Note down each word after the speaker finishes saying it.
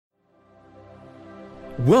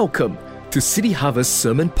Welcome to City Harvest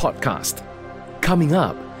Sermon Podcast. Coming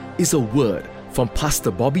up is a word from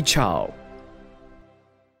Pastor Bobby Chow.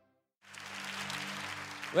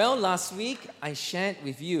 Well, last week I shared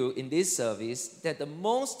with you in this service that the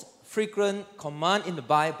most frequent command in the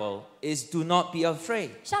Bible is do not be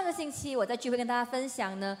afraid. 上个星期我在聚会跟大家分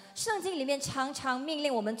享呢，圣经里面常常命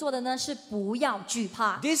令我们做的呢是不要惧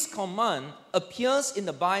怕。This command appears in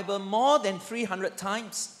the Bible more than 300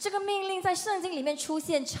 times. 这个命令在圣经里面出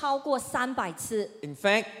现超过300次。In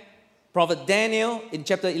fact, Prophet Daniel in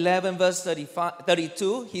chapter 11 verse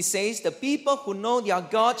 32, he says, "The people who know their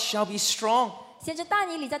God shall be strong." 先知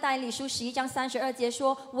但以理在但以理书11章32节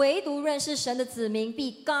说，唯独认识神的子民必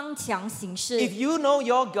刚强行事。 If you know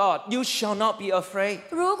your God, you shall not be afraid.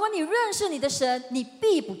 如果你认识你的神，你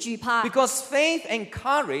必不惧怕。 Because faith and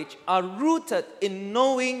courage are rooted in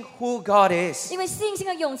knowing who God is. 因为信心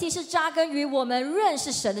和勇气是扎根于我们认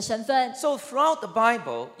识神的身份。 So throughout the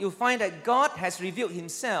Bible, you find that God has revealed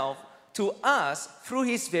himself to us through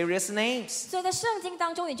his various names. 所以在圣经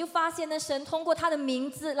当中，你就发现呢，神通过他的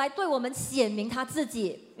名字来对我们显明他自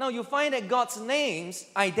己。 Now you find that God's names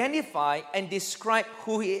identify and describe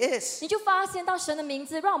who he is. 你就发现到神的名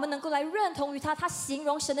字，让我们能够来认同于他，他形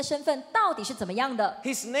容神的身份到底是怎么样的。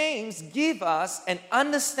 His names give us an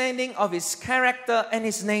understanding of his character and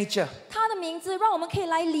his nature. 他的名字让我们可以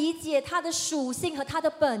来理解他的属性和他的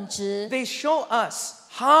本质。 They show us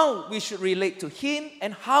how we should relate to him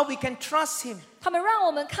and how we can trust him. 他们让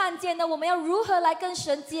我们看见呢，我们要如何来跟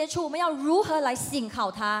神接触，我们要如何来信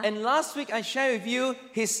靠他。 And last week I shared with you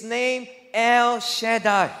his name El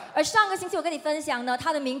Shaddai. 而上个星期我跟你分享呢，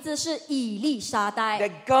他的名字是以利沙呆，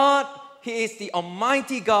 That God, he is the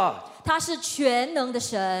Almighty God. 他是全能的 The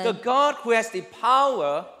神， God who has the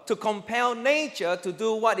power to compel nature to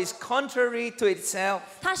do what is contrary to itself.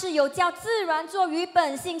 他是有叫自然做与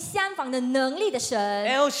本性相反的能力的神。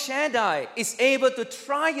 El Shaddai is able to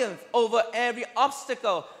triumph over every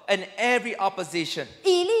obstacle and every opposition.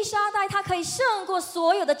 以利沙呆他可以胜过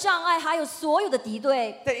所有的障碍，还有所有的敌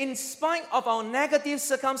对。 That in spite of our negative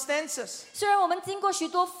circumstances, 虽然我们经过许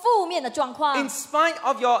多负面的状况 in，spite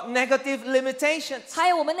of your negative limitations, 还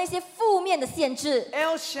有我们那些负面的限制，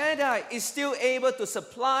 El Shaddai is still able to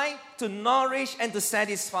supply, to nourish, and to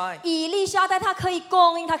satisfy. 以利沙呆他可以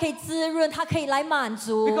供应，他可以滋润，他可以来满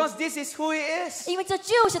足， Because this is who he is. 因为这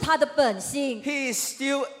就是他的本性。 He is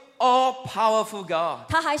still all-powerful God.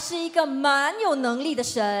 他还是一个蛮有能力的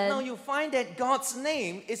Now 神。 you find that God's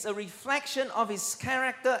name is a reflection of his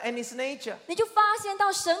character and his nature. 你就发现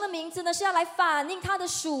到神的名字呢，是要来反映他的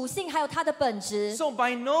属性，还有他的本质。 So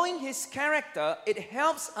by knowing his character, it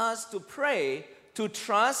helps us to pray, to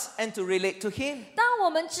trust, and to relate to him. 当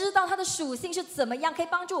我们知道他的属性是怎么样，可以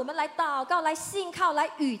帮助我们来祷告、来信靠、来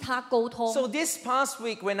与他沟通。 So this past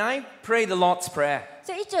week when I pray the Lord's Prayer,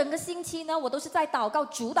 所以一整个星期呢，我都是在祷告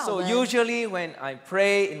主导 so 文。 usually when I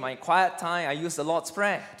pray in my quiet time, I use the Lord's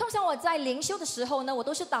Prayer. 通常我在灵修的时候呢，我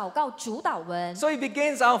都是祷告主导文。 So it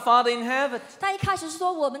begins, Our Father in heaven, 他一开始是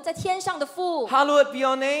说我们在天上的父， hallowed be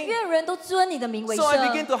your name. 愿人都尊你的名为 So I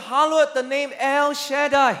begin 圣。 to hallow the name El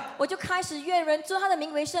Shaddai. 我就开始愿人尊他的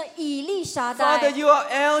名为圣，以利沙 Father, 呆。 you are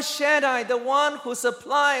El Shaddai, the one who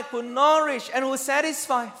supply, who nourish, and who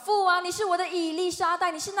satisfy. 父啊，你是我的以利沙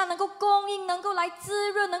呆，你是那能够供应、能够来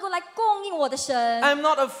滋润、能够来供应我的神。 I'm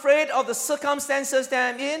not afraid of the circumstances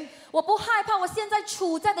that I'm in 我不害怕我现在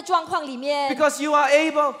处在的状况里面， because you are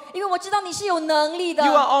able. 因为我知道你是有能力的，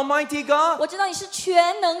 You are Almighty God. 我知道你是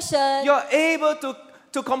全能神， You are able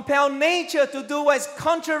to compel nature to do what is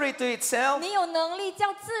contrary to itself. 你有能力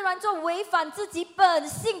叫自然做违反自己本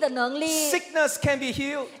性的能力， Sickness can be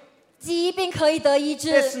healed. 疾病可以得医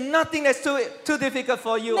There's 治， nothing that's too difficult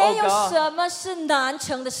for you, 没 oh 有 God. 什么是难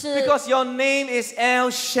成的事， Because your name is El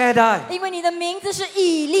Shaddai. 因为你的名字是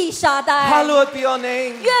以利沙呆， Hallowed be your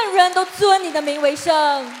name. 愿人都尊你的名为圣，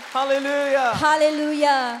 Hallelujah. 哈利路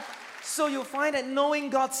亚。 So you find that knowing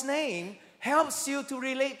God's name helps you to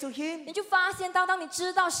relate to Him. 你就发现到，当你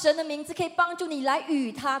知道神的名字，可以帮助你来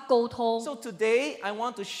与他沟通。 So today I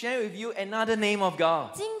want to share with you another name of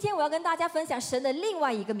God. 今天我要跟大家分享神的另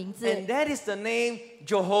外一个名字， And that is the name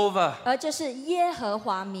Jehovah. 而这是耶和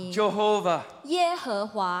华名。 Jehovah. 耶和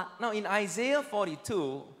华 Now in Isaiah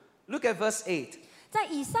 42, look at verse 8. 在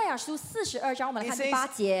以赛亚书42章，我们来 It 看第 says, 8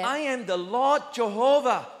节。 I am the Lord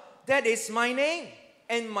Jehovah. That is my name.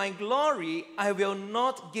 And my glory I will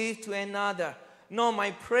not give to another, nor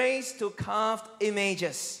my praise to carved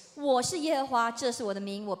images. 我是耶和华，这是我的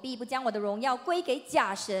名，我必不将我的荣耀归给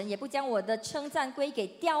假神，也不将我的称赞归给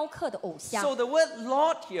雕刻的偶像。 So the word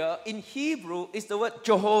Lord here in Hebrew is the word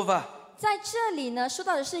Jehovah. 在这里呢，说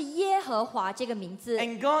到的是耶和华这个名字，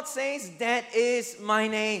 And God says, that is my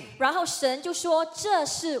name. 然后神就说这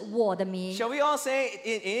是我的名。 Shall we all say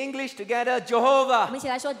it in English together? 我 Jehovah. 们一起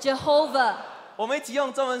来说 Jehovah， 我们一起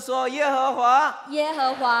用中文说耶和华。耶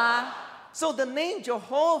和华。 So the name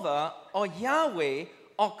Jehovah or Yahweh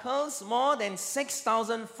occurs more than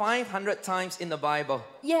 6,500 times in the Bible.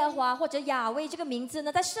 耶和华或者雅威这个名字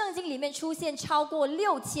呢，在圣经里面出现超过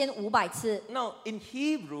6500次。 Now, in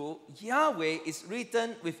Hebrew, Yahweh is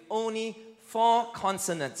written with only 4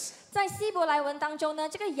 consonants. 在希伯来文当中呢，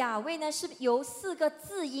这个雅威呢是由4个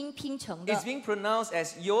字音拼成的 It's，being pronounced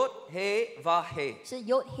as Yod, He, Vah, He. 是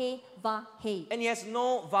Yod He Va He， And it has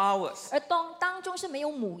no vowels. 而当中是没有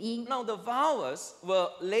母音。 Now, the vowels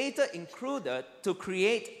were later included to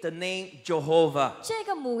create the name Jehovah. 这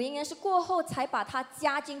个母音呢是过后才把它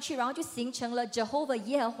加进去，然后就形成了 Jehovah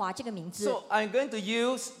耶和华这个名字。 So, I'm going to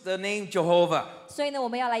use the name Jehovah. 所以呢，我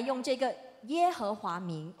们要来用这个耶和华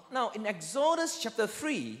名。 Now, in Exodus chapter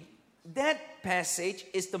 3, that passage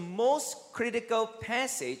is the most critical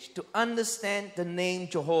passage to understand the name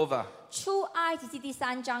Jehovah. 出埃及记第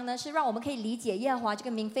3章呢，是让我们可以理解耶和华这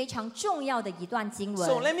个名非常重要的一段经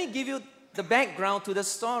So 文。 let me give you the background to the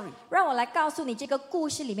story. 让我来告诉你这个故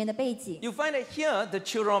事里面的背景。 You find that here the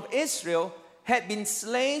children of Israel had been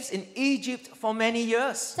slaves in Egypt for many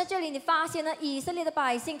years. 在这里，你发现呢，以色列的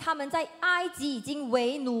百姓他们在埃及已经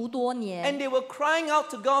为奴多 And 年， they were crying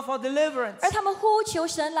out to God for deliverance. 而他们呼求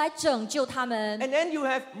神来拯救他们。 And then you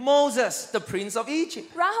have Moses, the prince of Egypt.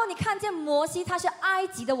 然后你看见摩西，他是埃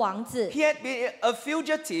及的王子， He had been a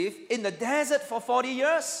fugitive in the desert for 40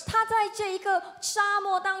 years, 他在这一个沙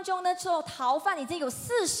漠当中呢，做逃犯已经有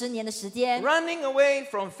40年的时间。 running away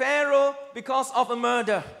from Pharaoh because of a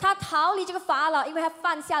murder. 他逃离这个法老，因为他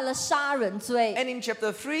犯下了杀人罪。 And in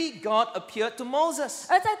chapter 3, God appeared to Moses.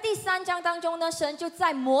 而在第3章当中呢，神就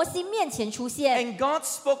在摩西面前出现， And God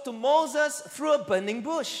spoke to Moses through a burning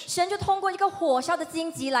bush. 神就通过一个火烧的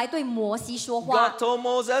荆棘来对摩西说话 God。told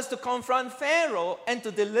Moses to confront Pharaoh and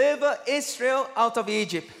to deliver Israel out of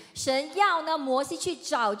Egypt. 神要呢摩西去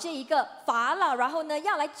找这一个法老，然后呢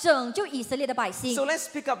要来拯救以色列的百姓。 So let's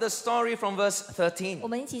pick up the story from verse 13. 我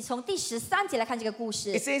们一起从第13节来看这个故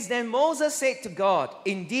事 It。says, Then Moses said to God,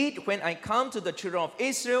 Indeed, when I come to the children of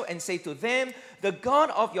Israel and say to them, The God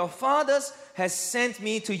of your fathers has sent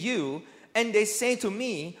me to you, and they say to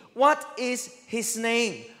me, What is his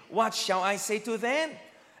name? What shall I say to them?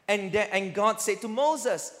 And God said to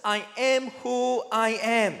Moses, I am who I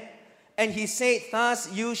am. And he said,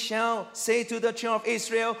 Thus you shall say to the children of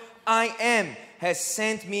Israel, I am has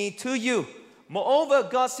sent me to you. Moreover,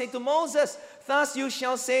 God said to Moses, Thus you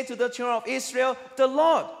shall say to the children of Israel, the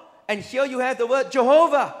Lord. And here you have the word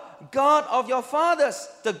Jehovah, God of your fathers,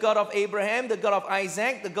 the God of Abraham, the God of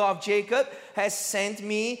Isaac, the God of Jacob, has sent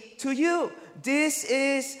me to you. This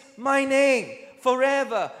is my name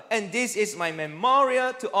forever, and this is my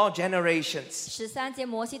memorial to all generations. 13节，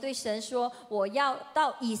摩西对神说：“我要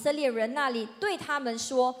到以色列人那里，对他们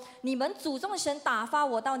说：你们祖宗的神打发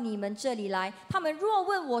我到你们这里来。他们若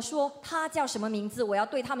问我说他叫什么名字，我要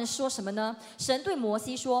对他们说什么呢？”神对摩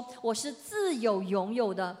西说：“我是自有永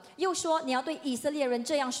有的。”又说：“你要对以色列人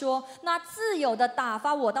这样说：那自有的打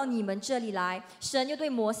发我到你们这里来。”神又对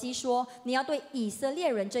摩西说：“你要对以色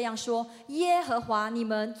列人这样说：耶和华你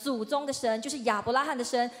们祖宗的神，就是亚伯拉罕的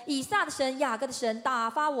神、以撒的神、雅各的神，打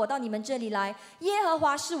发我到你们这里来。耶和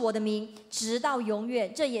华是我的名，直到永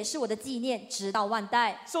远，这也是我的纪念，直到万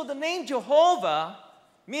代。” So the name Jehovah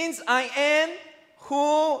means I am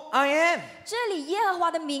who I am. 这里耶和华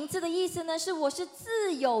的名字的意思呢，是我是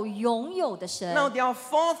自有永有的神。 Now there are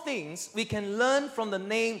 4 things we can learn from the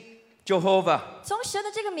name Jehovah. 从神的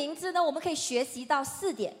这个名字呢，我们可以学习到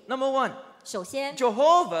4点。 Number 1, 首先，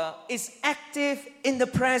 Jehovah is active in the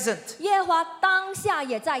present. 耶和华当下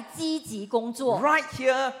也在积极工作， Right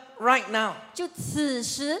here, right now. 就此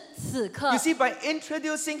时此刻 You。see, by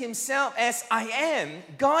introducing himself as I am,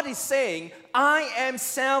 God is saying, I am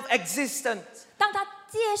self-existent. 当他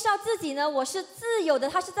介绍自己呢，我是自由的，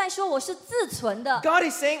他是在说我是自存的。 God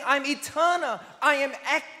is saying, I'm eternal. I am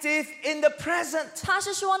active in the present. 他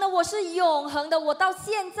是说呢，我是永恒的，我到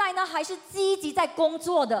现在呢还是积极在工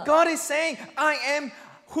作的。 God is saying, I am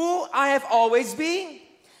who I have always been.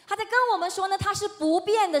 他在跟我们说呢，他是不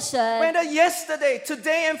变的神， Whether yesterday,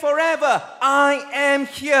 today, and forever, I am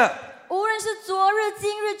here. 无论是昨日、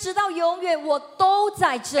今日，直到永远，我都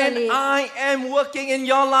在这 And 里。 I am working in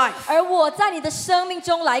your life. 而我在你的生命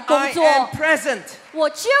中来工 I 作， am present. 我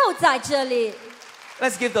就在这里。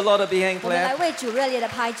 Let's give the Lord a big hand 我们来 clap. 为主热烈的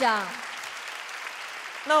拍掌。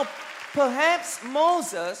 Now, perhaps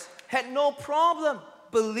Moses had no problem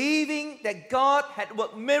believing that God had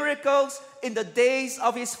worked miracles in the days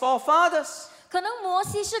of his forefathers. 可能摩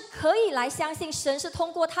西是可以来相信神是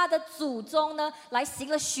通过他的祖宗呢，来行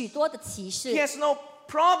了许多的奇事。 He has no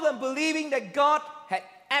problem believing that God had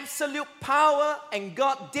absolute power and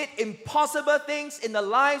God did impossible things in the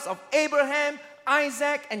lives of Abraham,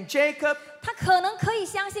 Isaac, and Jacob. 他可能可以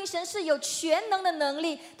相信神是有全能的能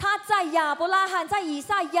力，他在亚伯拉罕、在以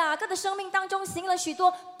撒、雅各的生命当中行了许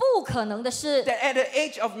多不可能的事。 That at the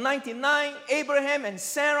age of 99, Abraham and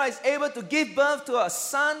Sarah is able to give birth to a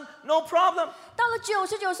son, no problem. 到了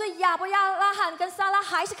99岁，亚伯拉罕跟撒拉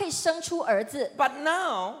还是可以生出儿子。 But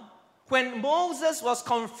now, when Moses was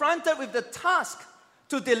confronted with the task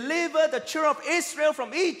to deliver the children of Israel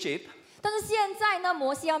from Egypt, 但是现在呢，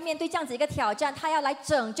摩西要面对这样子一个挑战，他要来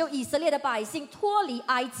拯救以色列的百姓脱离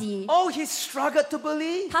埃及。 oh, he struggled to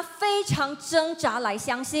believe. 他非常挣扎来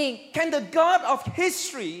相信， Can the God of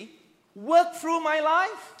history work through my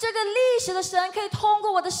life? 这个历史的神可以通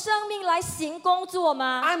过我的生命来行工作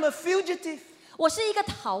吗？ I'm a fugitive. 我是一个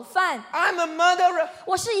逃犯， I'm a murderer.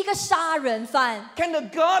 我是一个杀人犯。 Can the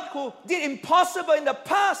God who did impossible in the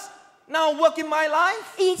past now work in my life?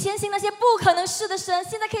 以前行那些不可能事的神，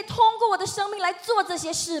现在可以通过我的生命来做这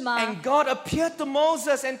些事吗？ And God appeared to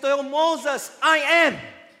Moses and told Moses, I am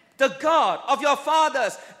the God of your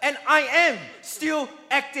fathers, and I am still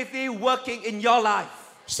actively working in your life.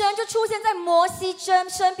 神就出现在摩西身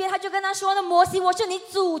边，他就跟他说呢：“摩西，我是你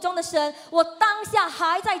祖宗的神，我当下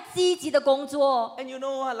还在积极的工作。” And you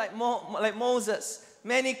know what? Like Moses,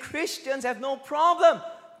 many Christians have no problem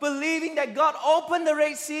believing that God opened the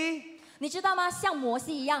Red Sea. 你知道吗？像摩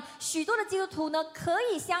西一样，许多的基督徒呢，可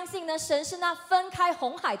以相信呢，神是那分开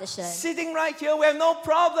红海的神。 Sitting right here, we have no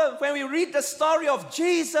problem when we read the story of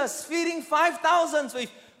Jesus feeding 5,000 with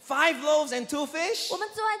 5 loaves and 2 fish. 我们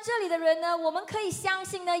坐在这里的人呢，我们可以相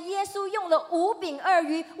信呢，耶稣用了5饼2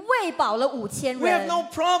鱼喂饱了5000 We have 人。 no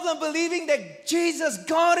problem believing that Jesus,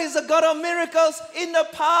 God is a God of miracles in the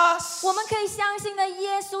past. 我们可以相信呢，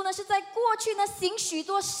耶稣呢是在过去呢行许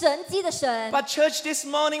多神迹的神。 But church, this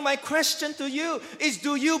morning, my question to you is,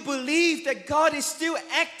 do you believe that God is still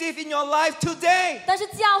active in your life today? 但是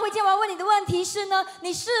教会今天我要问你的问题是呢，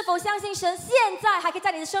你是否相信神现在还可以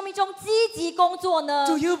在你的生命中积极工作呢？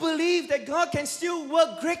 Do you believe that God can still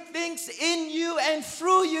work great things in you and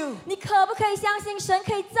through you? 你可不可以相信神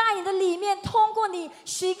可以在你的里面通过你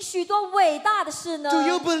行许多伟大的事呢？ Do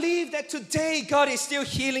you believe that today God is still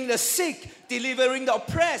healing the sick, delivering the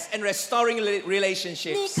oppressed, and restoring 你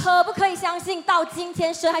relationships? 可不可以相信到今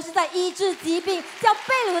天神还是在医治疾病，叫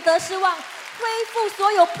被掳的得失望，恢复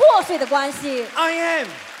所有破碎的关系？ I am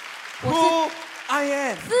who I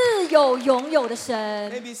am. 自有永有的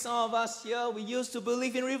神。 Maybe some of us here, we used to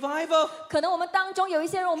believe in revival. 可能我们当中有一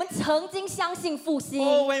些人，我们曾经相信复兴。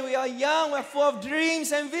 Oh, when we are young, we're full of dreams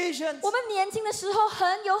and visions. 我们年轻的时候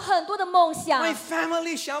有很多的梦想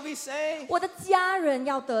My，family shall be saved. 我的家人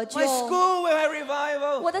要得救， My school will have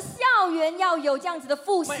revival. 我的校园要有这样子的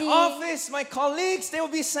复 My 兴， office, my colleagues, they will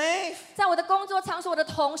be saved. 在我的工作场所，我的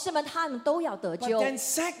同事们他们都要得 But 救。 then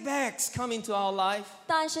setbacks come into our life.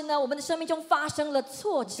 但是呢，我们的生命中发生了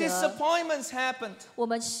挫折， Disappointments happened. 我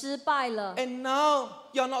们失败了， And now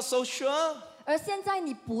you're not so sure. 而现在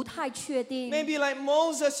你不太确定。 Maybe like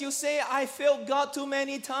Moses, you say, I failed God too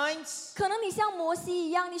many times. 可能你像摩西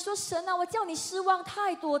一样，你说神啊，我叫你失望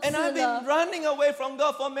太多次 And I've been 了， running away from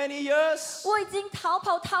God for many years. 我已经逃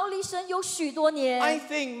离神有许多 I 年。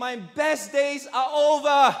 think my best days are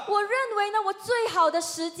over. 我认为呢，我最好的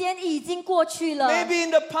时间已经过去了。 Maybe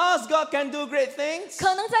in the past, God can do great things.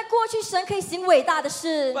 可能在过去，神可以行伟大的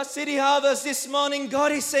事， But City Harvest this morning,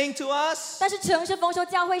 God is saying to us, 但是城市丰收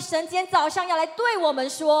教会神今天早上要来对我们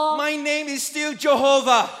说， my name is still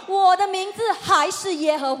Jehovah. 我的名字还是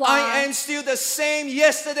耶和华。 I am still the same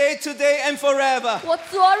yesterday, today, and forever. 我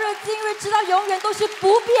昨日、今日，直到永远都是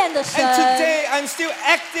不变的神。 And today, I'm still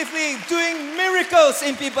actively doing miracles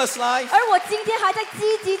in people's life. 而我今天还在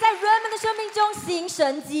积极在人们的生命中行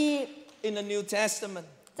神迹。 In the New Testament,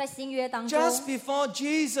 在新约当中， just before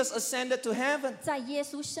Jesus ascended to heaven, 在耶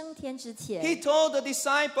稣升天之前， He told the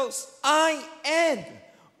disciples, I am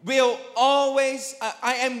with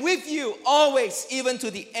you always, even to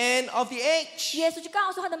the end of the age. 耶稣就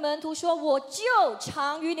告诉他的门徒说：“我就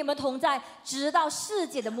常与你们同在，直到世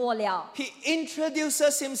界的末了。” He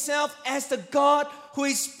introduces himself as the God who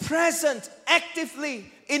is present actively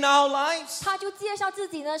in our lives. 他就介绍自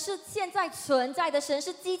己呢是现在存在的神，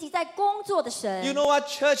是积极在工作的神。 You know what,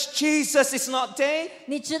 church? Jesus is not dead.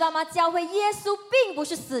 你知道吗？教会耶稣并不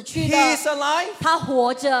是死去 He 的， is alive. 他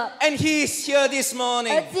活着。 And He is here this 而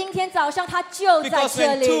morning. 今天早上他就在 Because 这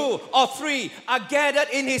when 里， two or three are gathered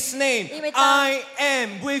in His name, 因为当 I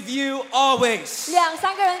am with you always. 2、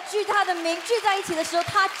3个人聚他的名聚在一起的时候，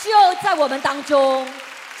他就在我们当中。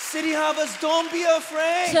 City Harvest, don't be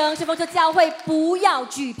afraid. 城市丰收教会不要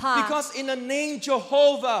惧怕， Because in the name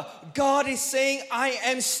Jehovah, God is saying, I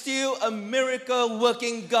am still a miracle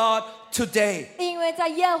working God today. 因为在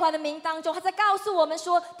耶和华的名当中，他在告诉我们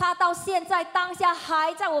说，他到现在当下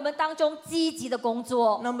还在我们当中积极的工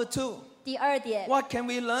作。 Number 2, 第二点， what can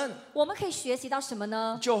we learn? 我们可以学习到什么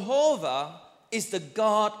呢？ Jehovah is the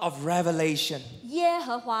God of revelation. 耶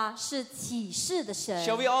和华是启示的神。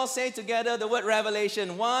 Shall we all say together the word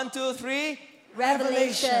revelation? 1, 2, 3.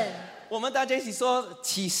 Revelation 我们大家一起说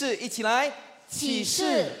启示，一起来。启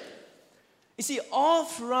示。 You see, all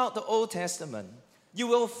throughout the Old Testament, you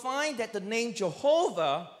will find that the name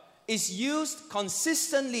Jehovah is used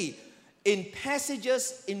consistently in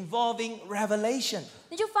passages involving revelation.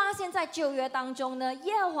 你就发现，在旧约当中呢，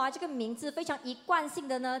耶和华这个名字非常一贯性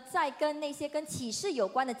的呢，在跟那些跟启示有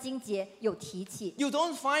关的经节有提起。 You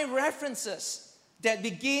don't find references that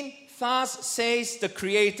begin, thus says the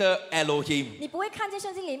Creator Elohim. 你不会看见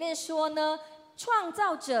圣经里面说呢，创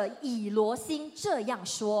造者以罗星这样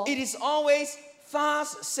说， It is always,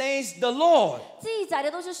 thus says the Lord. 记载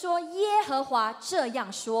的都是说耶和华这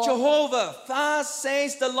样说， Jehovah, thus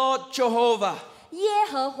says the Lord Jehovah. 耶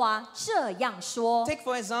和华这样说。 Take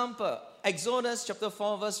for example, Exodus chapter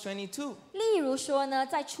 4 verse 22. 例如说呢，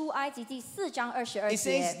在出埃及记4章22 It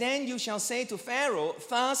says, 节， Then you shall say to Pharaoh,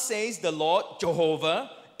 thus says the Lord Jehovah,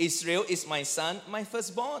 Israel is my son, my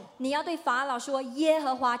firstborn. 你要对法老说，耶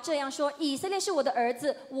和华这样说，以色列是我的儿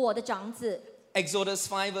子，我的长子。 Exodus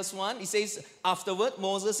 5 verse 1, it says, Afterward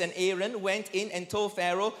Moses and Aaron went in and told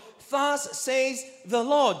Pharaoh, Thus says the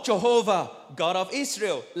Lord Jehovah, God of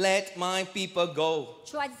Israel, let my people go.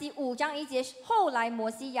 出埃及记5章1节，后来摩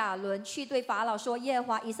西亚伦去对法老说：“耶和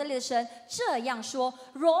华以色列的神这样说：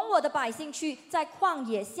容我的百姓去，在旷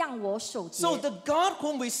野向我守节。” So the God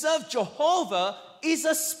whom we serve, Jehovah, is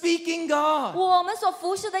a speaking God. 我们所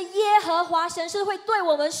服侍的耶和华神是会对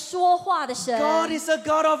我们说话的神， God is a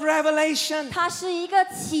God of revelation. 他是一个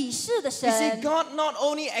启示的 You see, 神。 God not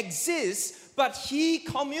only exists, but He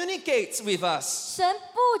communicates with us. 神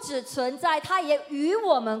不只存在，他也与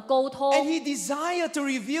我们沟通， And He desires to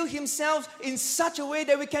reveal Himself in such a way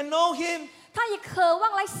that we can know Him. 他也渴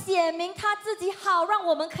望来显明他自己，好让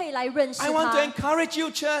我们可以来认识 I want to 他。 encourage you,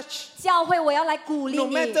 church. 教会，我要来鼓励 No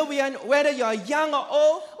你， matter whether you are young or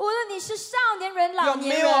old, 无论你是少年人、 you 老 are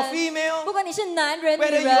年 male or 人， female, 不管你是男人、女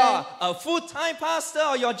whether you 人， are a full-time pastor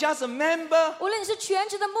or you're just a member, 无论你是全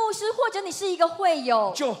职的牧师，或者你是一个会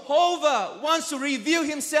友， Jehovah wants to reveal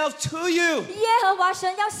Himself to you. 耶和华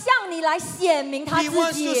神要向你来显明他 He 自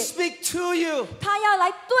wants to 己， speak to you 他要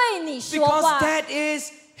来对你说 because 话， that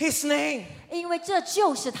is His name. 因为这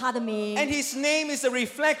就是他的 And 名。 His name is a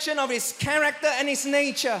reflection of His character and His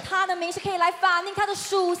nature. 他的名是可以来反映他的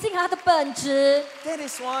属性和他的本质。 That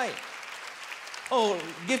is why. Oh,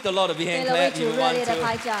 give the Lord a big 给 hand 了为 clap 主 if you 热 want 烈的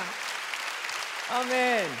拍 to. 掌，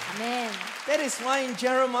 Amen. 阿门。 That is why in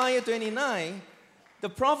Jeremiah 29, the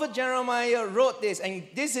prophet Jeremiah wrote this, and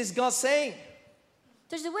this is God saying.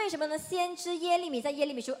 这是为什么呢？先知耶利米在耶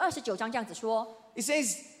利米书29章这样子说。 He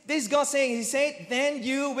says, this is God saying, He said, Then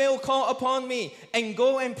you will call upon me and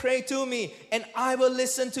go and pray to me, and I will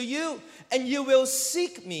listen to you, and you will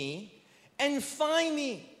seek me and find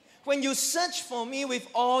me. When you search for me with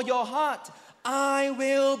all your heart, I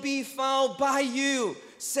will be found by you,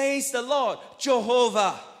 says the Lord,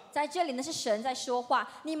 Jehovah. 在这里呢，是神在说话。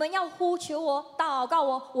你们要呼求我，祷告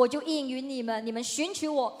我，我就应允你们。你们寻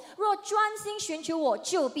求我，若专心寻求我，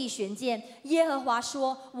就必寻见。耶和华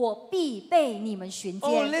说：“我必被你们寻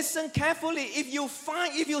Oh, 见。” listen carefully. If you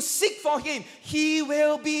seek for Him, He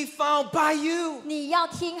will be found by you. 你要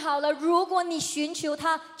听好了，如果你寻求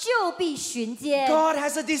他，就必寻见。 God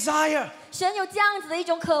has a desire. 神有这样子的一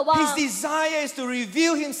种渴望， His desire is to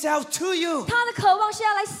reveal Himself to you. 他的渴望是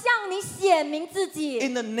要来向你显明自己。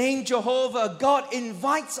 In the name Jehovah, God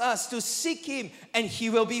invites us to seek Him and he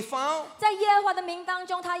will be found. 在耶和华的名当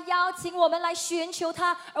中，他邀请我们来寻求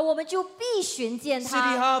他，而我们就必寻见 City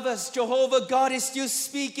他。 Harvest, Jehovah God is still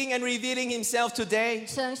speaking and revealing himself today.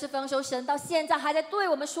 城市丰收神到现在还在对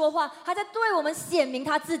我们说话，还在对我们显明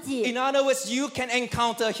他自己。 In other words, you can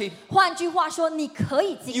encounter him. 换句话说，你可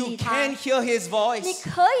以经 You 历他， can hear his 你 voice.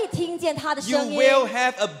 可以听见他的 You 声音。 will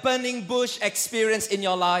have a burning bush experience in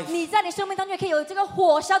your life. 你在你生命当中也可以有这个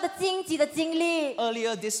火烧的荆棘的经历。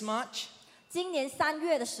 Earlier this March, 今年3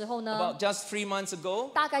月的时候呢， about just 3 months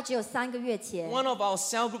ago, 大概只有3个月前， one of our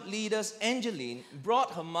cell group leaders, Angeline,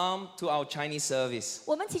 brought her mom to our Chinese service.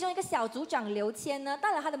 我们其中一个小组长刘谦呢，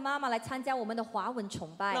带了他的妈妈来参加我们的华文崇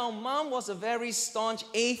拜。 Now, mom was a very staunch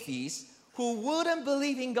atheist who wouldn't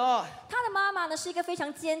believe in God. 他的妈妈呢是一个非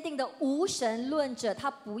常坚定的无神论者，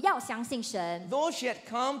她不要相信神。 Though she had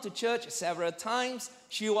come to church several times,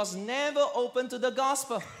 she was never open to the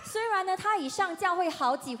gospel. 虽然呢，她已上教会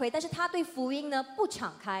好几回，但是她对福音呢不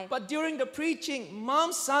敞开。 But during the preaching,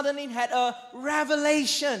 mom suddenly had a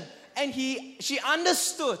revelation and she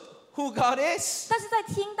understood who God is. 但是在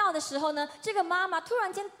听到的时候呢，这个妈妈突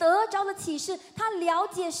然间得着了启示，她了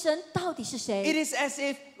解神到底是 It 谁， is as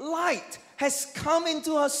if light has come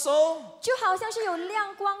into her soul. 就好像是有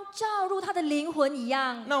亮光照入她的灵魂一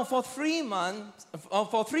样。 Now, for 3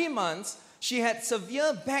 months, she had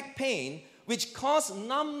severe back pain, which caused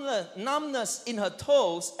numbness in her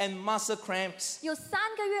toes and muscle cramps. 有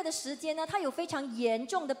3个月的时间呢，她有非常严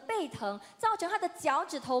重的背疼，造成她的脚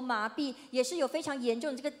趾头麻痹，也是有非常严重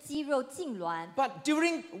的这个肌肉痉挛。 But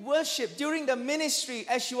during worship, during the ministry,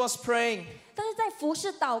 as she was praying, 但是在服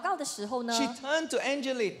侍祷告的时候 she 呢， turned to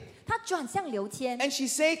Angeline 她转向刘谦， and she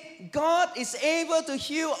said, God is able to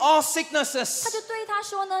heal all sicknesses. 他就对他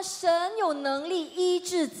说呢，神有能力医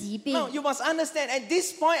治疾病。 Now, you must understand, at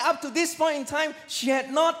this point, up to this point in time, she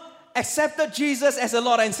had not accepted Jesus as a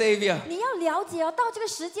Lord and Savior. 你要了解哦，到这个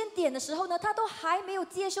时间点的时候呢，他都还没有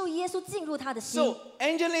接受耶稣进入他的心。 So,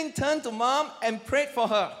 Angeline turned to mom and prayed for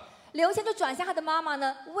her. 刘谦就转向他的妈妈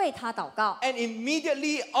呢，为他祷告。 And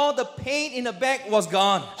immediately, all the pain in the back was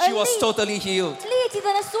gone. She was totally healed. 立即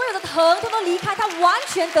的呢，所有的疼痛都离开，他完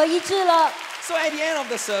全得医治了。 So, at the end of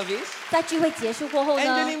the service, 在聚会结束过后呢，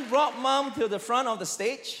 Angeline brought mom to the front of the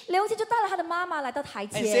stage 刘谦就带了他的妈妈来到台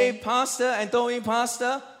and 前， said, Pastor, and told me,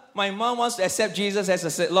 Pastor, my mom wants to accept Jesus as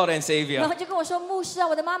a Lord and 然 Savior. 后就跟我说：“牧师啊，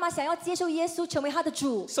我的妈妈想要接受耶稣，成为他的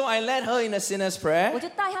主。 So, I led her in a sinner's ” 我 prayer 就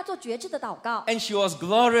带他做绝志的祷告， and she was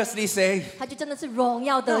gloriously saved. 他就真的是荣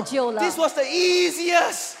耀得救了。 This was the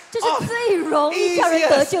easiest 这是 of 最容易叫人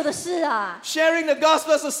得救的事啊！ sharing the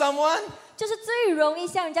gospel to someone. 这是最容易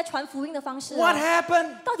向人家传福音的方式 What 啊！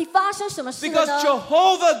 happened? 到底发生什么事 Because 呢？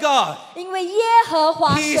 Jehovah God, 因为耶和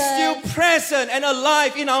华 He is still 神， present and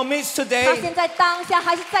alive in our midst 他 today. 现在当下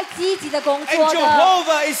还是在积极的工 And 作的，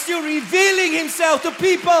 Jehovah is still revealing Himself to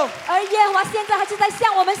people. 而耶和华现在还是在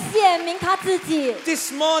向我们显明他自己。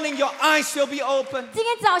 This morning, your eyes will be open, 今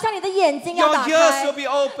天早上你的眼睛要 your 打 ears 开 will，be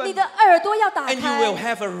open, 你的耳朵要打 and you will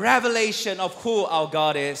开， have a revelation of who our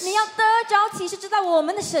God is. 你要得着启示，知道我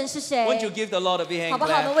们的神是谁。 Won't you give the Lord a big hand 好不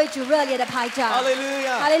好？我们 clap? 为主热烈的拍掌。哈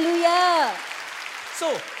Hallelujah. 利路亚！ So,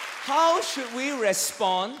 how should we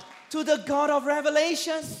respond to the God of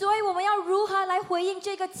revelation? 所以我们要如何来回应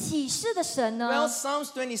这个启示的神 Well, 呢？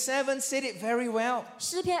 Psalms 27 said it very well.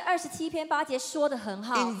 诗篇27篇8节说得很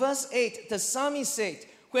好。 In verse 8, the psalmist said,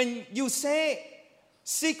 When you say,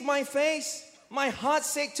 Seek my face, my heart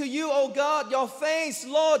said to you, O God, your face,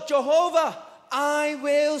 Lord Jehovah, I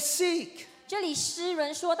will seek. 这里诗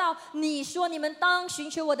人说到：“你说你们当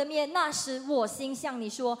寻求我的面，那时我心向你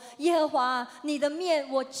说，耶和华，你的面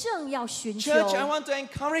我正要寻求。” Church, I want to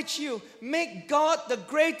encourage you, make God the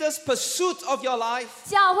greatest pursuit of your life.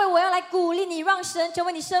 教会，我要来鼓励你，让神成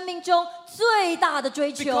为你生命中最大的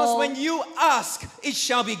追求。 Because when you ask, it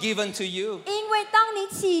shall be given to you. 因为当你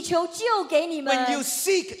祈求，就给你们； When you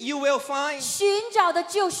seek, you will find. 寻找的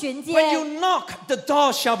就寻 When you 见， knock, the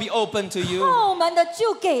door shall be open to you. 叩门的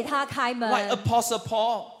就给他开门。 Like Apostle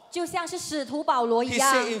Paul. 就像是使徒保罗一 He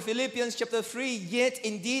样 said in Philippians chapter 3, Yet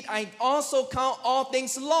indeed I also count all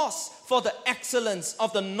things lost for the excellence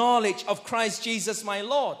of the knowledge of Christ Jesus my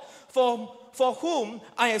Lord, for whom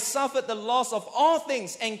I have suffered the loss of all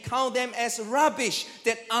things and count them as rubbish,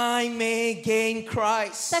 that I may gain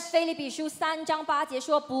Christ. 在腓立比书3章8节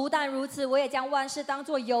说：“不但如此，我也将万事当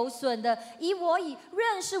作有损的，以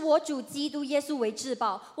认识我主基督耶稣为至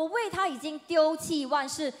宝。我为他已经丢弃万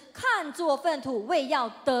事，看作粪土，为要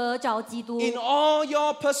得着基督。” In all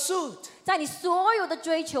your pursuit, 在你所有的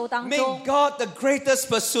追求当中 make，God the greatest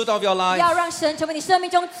pursuit of your 要 life. 让神成为你生命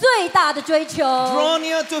中最大的追求。 Draw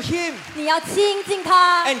near to Him, 你要亲近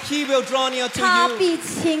他， and He will draw near to 他 you. 必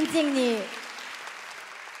亲近你。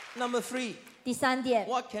Number 3, 第3点，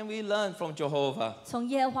 what can we learn from Jehovah? 从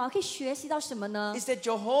耶和华可以学习到什么呢？ Is that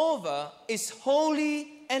Jehovah is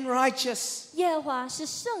holy and righteous. 耶和华是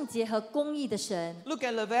圣洁和公义的神。 Look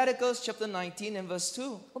at Leviticus chapter 19 and verse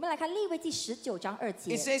 2. 我们来看利未记19章2 It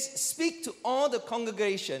节， says, speak to all the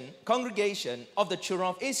congregation of the children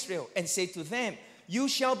of Israel and say to them, you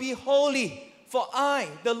shall be holy, for I,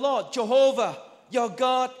 the Lord Jehovah, your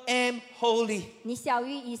God, am holy. 你小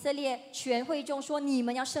于以色列全会众说：你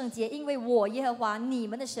们要圣洁，因为我耶和华你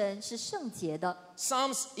们的神是圣洁的。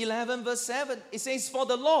 Psalms 11 verse 7, it says, for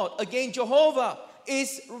the Lord, again Jehovah,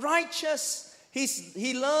 is righteous.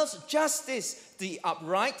 He loves justice. The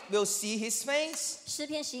upright will see his face. 诗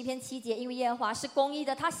篇11篇7节，因为耶和华是公义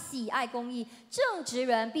的，他喜爱公义，正直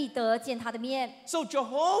人必得见他的面。 So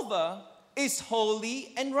Jehovah is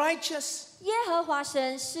holy and righteous. 耶和华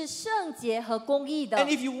神是圣洁和公义的。 And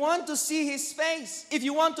if you want to see his face, if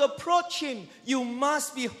you want to approach him, you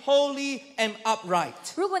must be holy and upright.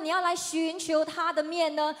 如果你要来寻求他的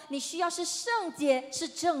面呢，你需要是圣洁，是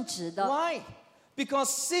正直的。 Why? Because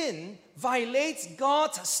sin violates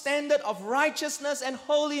God's standard of righteousness and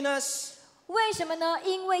holiness. 为什么呢？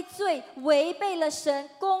因为罪违背了神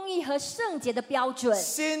公义和圣洁的标准，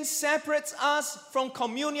 Sin separates us from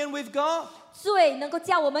communion with God. 罪能够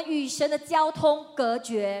叫我们与神的交通隔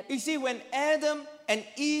绝。 You see, when Adam and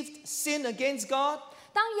Eve sinned against God,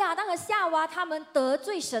 当亚当和夏娃他们得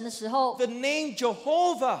罪神的时候， the name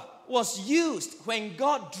Jehovah was used when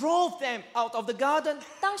God drove them out of the garden.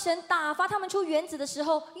 当神打发他们出园子的时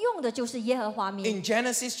候，用的就是耶和华名。 In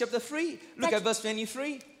Genesis chapter 3, look at verse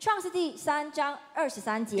 23. 创世纪3章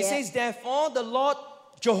23 It 节， says, therefore the Lord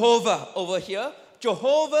Jehovah over here,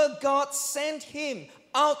 Jehovah God sent him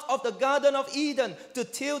out of the Garden of Eden to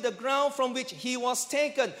till the ground from which he was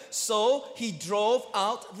taken. So he drove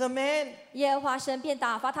out the man. 耶和华神便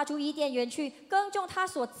打发他出伊甸园去耕种他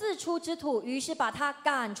所自出之土，于是把他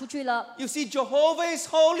赶出去了。 You see, Jehovah is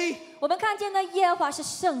holy. 我们看见呢，耶和华是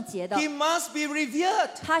圣洁的， He must be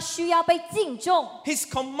revered. 他需要被敬重。 His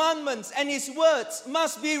commandments and his words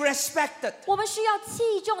must be respected. 我们需要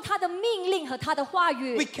器重他的命令和他的话 We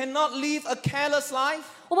语， cannot live a careless life,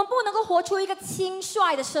 我们不能够活出一个轻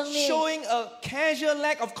率的生命， showing a casual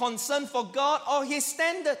lack of concern for God or his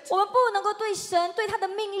standard. 我们不能够对神对他的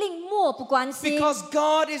命令漠不关心， Because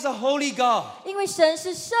God is a holy God. 因为神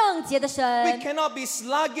是圣洁的 We 神。 cannot be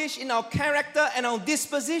sluggish in our character and our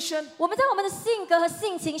disposition, 我们在我们的性格和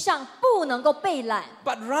性情上不能够被懒，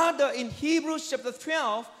 but rather in Hebrews chapter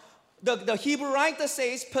 12, the Hebrew writer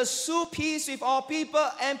says, pursue peace with all people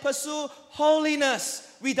and pursue holiness,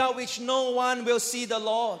 without which no one will see the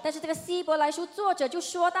Lord. 但是这个希伯来书作者就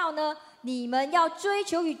说到呢，你们要追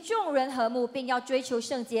求与众人和睦，并要追求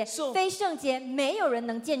圣洁， So- 非圣洁没有人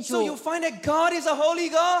能见 So you 主。 find that God is a holy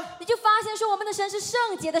God. 你就发现说，我们的神是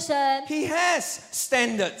圣洁的神， He has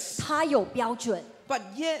standards. 他有标准。 But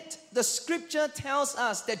yet, the scripture tells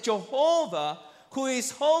us that Jehovah, who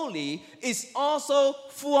is holy, is also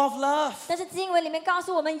full of love. 但是经文里面告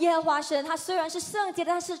诉我们，耶和华神他虽然是圣洁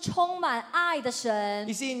的，但是充满爱的神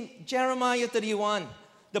You。see, in Jeremiah 31,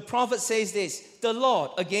 the prophet says this, the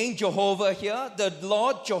Lord, again Jehovah here, the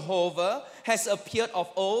Lord Jehovah has appeared of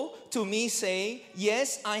old to me saying,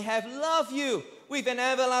 yes, I have loved you with an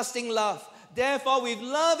everlasting love. Therefore, with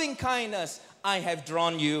loving kindness, I have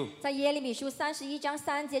drawn you. 在耶利米书31章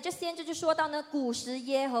3节，这先知就说到呢，古时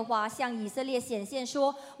耶和华向以色列显现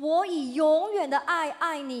说：“我以永远的爱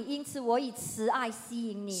爱你，因此我以慈爱吸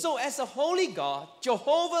引你。” So as a holy God,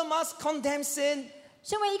 Jehovah must condemn sin.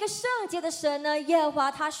 身为一个圣洁的神呢，耶和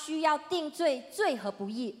华他需要定罪，罪和不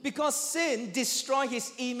义， Because sin destroys his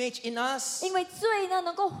image in us. 因为罪呢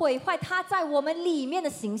能够毁坏他在我们里面的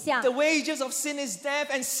形象 The。wages of sin is death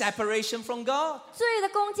and separation from God. 罪的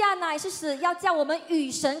工价乃是死，要叫我们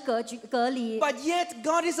与神隔离。 But yet,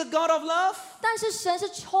 God is a God of love. 但是神是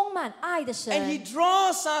充满爱的 And he 神，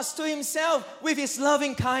 draws us to himself with his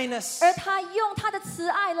loving kindness. 而他用他的慈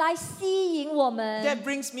爱来吸引我们。 That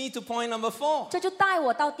brings me to point number 4. 这就带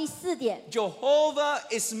我到第4点。 Jehovah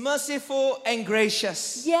is merciful and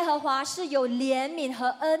gracious. 耶和华是有怜悯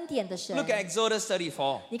和恩典的神。 Look at Exodus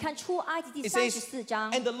 34. 你看出埃及记 It says, 34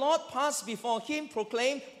章， and the Lord passed before him,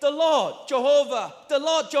 proclaimed, the Lord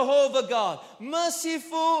Jehovah God,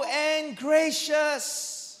 merciful and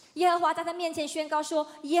gracious. 耶和华在他面前宣告说：“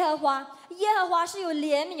耶和华耶和华是有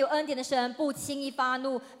怜悯、有恩典的神，不轻易发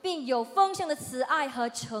怒，并有丰盛的慈爱和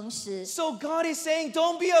诚实。 So God is saying,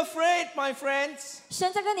 don't be afraid, my friends.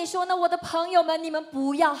 神在跟你说呢，我的朋友们，你们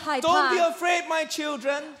不要害 Don't 怕 be，afraid, my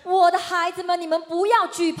children. 我的孩子们，你们不要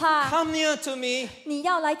惧怕， Come near to me 你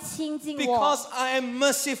要来亲近我， because I am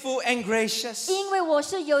merciful and gracious. 因为我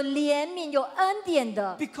是有怜悯、有恩典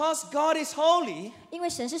的， Because God is holy, 因为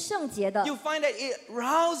神是圣洁的。 you find that it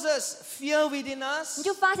rouses fear within 你 us.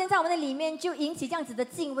 就发现，在我们的里面就引起这样子的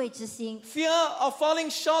敬畏之心。 Fear of falling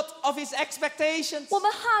short of his expectations. 我们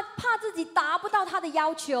怕自己达不到他的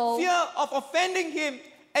要求， Fear of offending him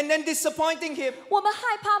and then disappointing him. 我们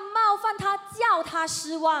害怕冒犯他，叫他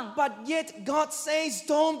失望。 But yet God says,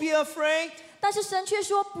 don't be afraid 但是神却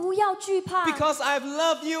说不要惧怕， because I've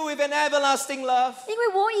loved you with an everlasting love. 因为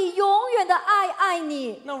我以永远的爱爱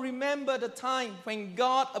你。 Now remember the time when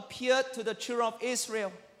God appeared to the children of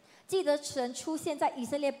Israel. 记得神出现在以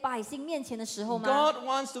色列百姓面前的时候吗？ God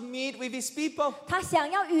wants to meet with his people. 他想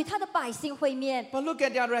要与他的百姓会面。 But look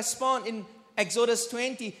at their response in Exodus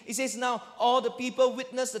 20. It says, now all the people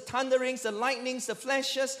witnessed the thunderings, the lightnings, the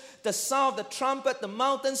flashes, the sound of the trumpet, the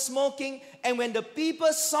mountain smoking. And when the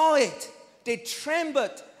people saw it, they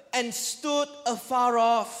trembled and stood afar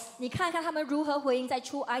off. 你看看他们如何回应，在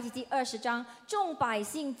出埃及记20章，众百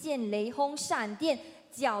姓见雷轰、闪电、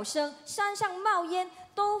角声，山上冒烟，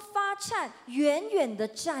都发颤，远远的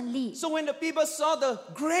站立。 So when the people saw the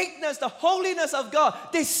greatness, the holiness of God,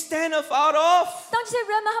 they stand afar off 当这些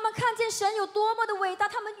人们他们看见神有多么的伟大，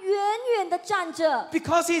他们远远的站着，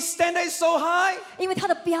 because his standard is so high. 因为他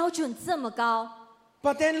的标准这么高。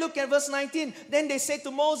 But then look at verse 19. Then they said to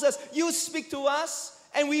Moses, you speak to us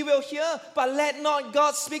and we will hear, but let not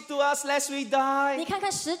God speak to us lest we 你 die. 看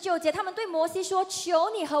看19节，他们对摩西说：“求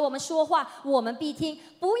你和我们说话，我们必听；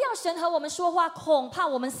不要神和我们说话，恐怕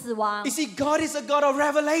我们死亡。 You see, God is a God of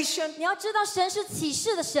revelation. ”你要知道，神是启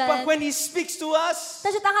示的神， But when he speaks to us,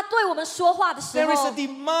 但是当他对我们说话的时 there is 候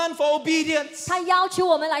a，demand for obedience. 他要求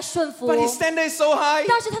我们来顺服。 But his standard is so high.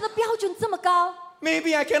 但是他的标准这么高，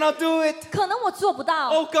 Maybe I cannot do it. 可能我做不到。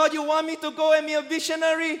 Oh God, you want me to go and be a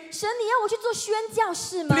visionary? 神，你要我去做宣教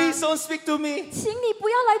士吗？ Please don't speak to me. 请你不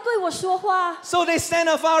要来对我说话。 So they stand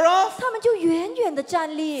afar off, 他们就远远的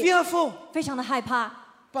站立， fearful. 非常的害怕。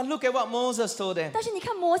 But look at what Moses told them. 但是你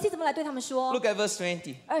看摩西怎么来对他们说 Look at verse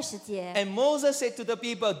 20. ？20节， And Moses said to the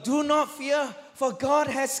people, do not fear, for God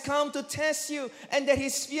has come to test you, and that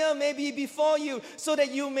his fear may be before you, so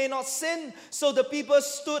that you may not sin. So the people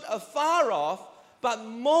stood afar off, but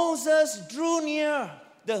Moses drew near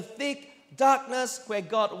the thick darkness where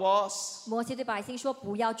God was. 摩西对百姓说：“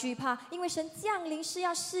不要惧怕，因为神降临是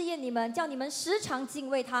要试验你们，叫你们时常敬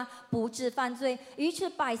畏他，不致犯罪。”于是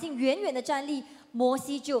百姓远远的站立，摩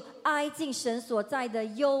西就挨进神所在的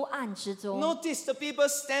幽暗之中。 Notice the people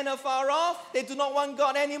stand afar off. They do not want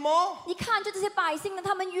God anymore. 你看着这些百姓呢，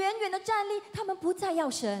他们远远的站立，他们不再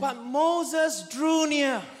要神， But Moses drew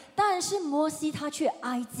near. 但是摩西他却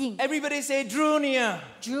挨近 Everybody say drew near.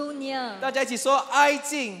 ，drew near， 大家一起说挨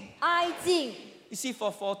近。挨近， You see,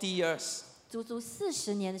 for 40 years, 足足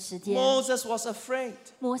40年的时间， Moses was afraid.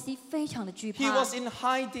 摩西非常的惧 He 怕， was in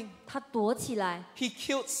hiding. 他躲起来， He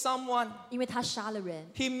killed someone. 因为他杀了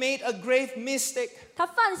人， He made a grave mistake. 他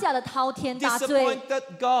犯下了滔天大罪， Disappointed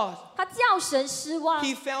God. 他叫神失望。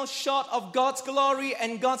 He fell short of God's glory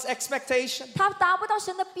and God's expectation. 他达不到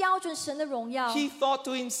神的标准，神的荣耀， He thought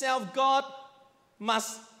to himself, God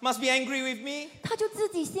must be angry with me. 他就自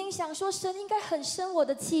己心想说，神应该很生我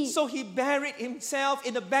的气， So he buried himself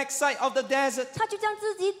in the backside of the desert. 他就将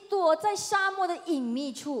自己躲在沙漠的隐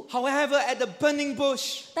秘处。 However, at the burning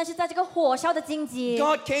bush, 但是在这个火烧的荆棘，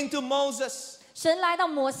 God came to Moses 神来到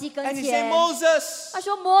摩西跟 and he said, 前， Moses, 他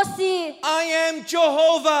说：“摩西， I am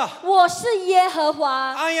Jehovah. 我是耶和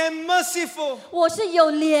华， I am merciful. 我是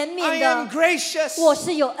有怜 I 悯 am 的， gracious. 我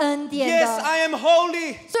是有恩典 Yes, 的。 I am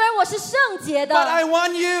holy. 虽然我是圣洁 But I 的，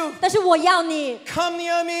 want you. 但是我要你， Come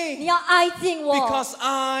near 你 me 要挨近我， because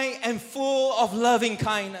I am full of loving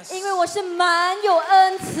kindness. 因为我是满有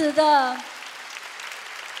恩慈的。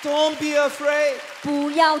 Don't be afraid. 不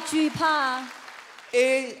要惧怕。”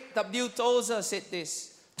 A.W. Tozer said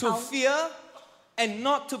this, to fear and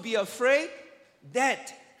not to be afraid,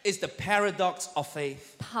 that is the paradox of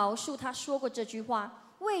faith. 陶树他说过这句话：“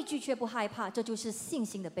畏惧却不害怕，这就是信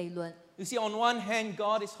心的悖论。 You see, on one hand,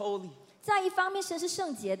 God is holy. ”在一方面，神是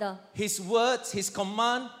圣洁的， His words, His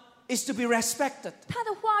command is to be respected, 他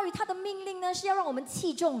的话语、他的命令呢，是要让我们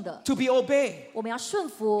器重的， to be obeyed. 我们要顺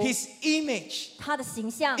服。 His image 他的形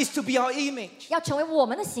象 is to be our image. 要成为我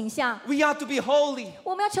们的形象， We are to be holy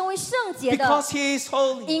我们要成为圣洁的， because He is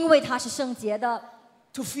holy. 因为他是圣洁的。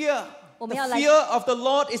 To fear 我们 The 要来 fear of the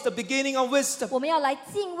Lord is the beginning of wisdom. 我们要来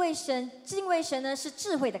敬畏神，敬畏神呢是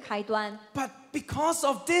智慧的开端。 But because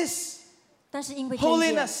of this, 但是因为这一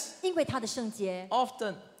点 Holiness 因为他的圣洁，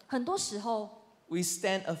 often 很多时候 we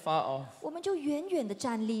stand afar off 我们就远远的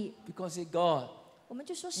站立， because say, God, 我们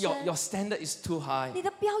就说 your 神， standard is too high. 你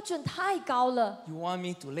的标准太高了， You want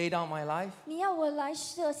me to lay down my life? 你要我来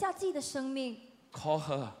舍下自己的生命， Call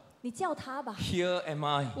her. 你叫他吧， Here am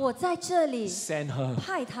I. 我在这里， Send her.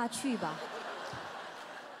 派他去吧。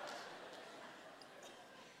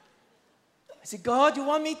 I say, God, you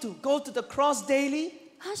want me to go to the cross daily?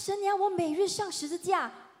 啊，神，你要我每日上十字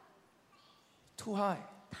架， Too high.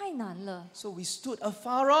 太难了， So we stood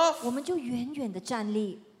afar off. 我们就远远的站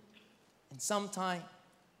立。 And sometimes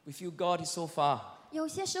we feel God is so far. 有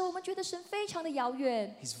些时候我们觉得神非常的遥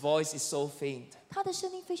远， His voice is so faint. 他的声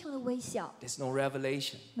音非常的微小， There's no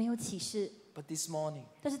revelation. 没有启示。 But this morning,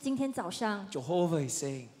 但是今天早上， Jehovah is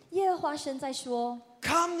saying, 耶和华神在说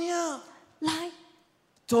Come near. 来，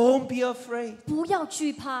 Don't be afraid 不要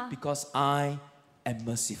惧怕， because I am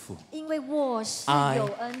merciful. 因为我是 I 有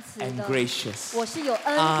恩慈 am 的， gracious. 我是有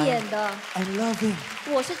恩典的， And loving.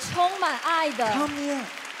 我是充满爱的。 Come near.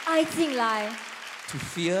 爱进来， To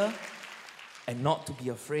fear and not to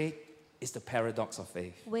be afraid is the paradox of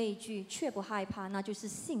faith. 畏惧却不害怕，那就是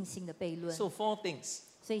信心的悖论。 So 4 things.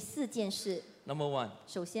 所以4件事， Number 1,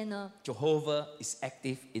 首先呢， Jehovah is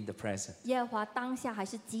active in the present. 耶和华当下还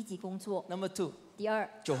是积极工作。 Number 2, 第二，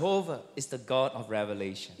 Jehovah is the God of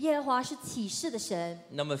revelation. 耶和华是启示的神。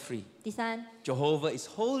 Number 3, 第三， Jehovah is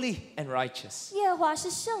holy and righteous. 耶和华是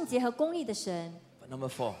圣洁和公义的神。 But number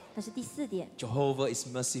 4, 但是第4点， Jehovah is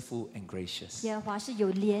merciful and gracious. 耶和华是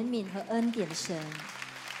有怜悯和恩典的神。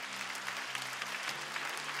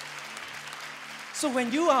 So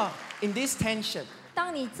when you are in this tension,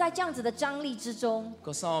 当你在这样子的张力之中，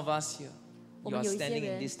 because some of us here, you are 我们有一些 standing in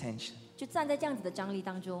人 this tension. 就站在这样子的张力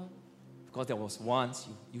当中， Because there was once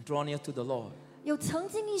you draw near to the Lord. 有曾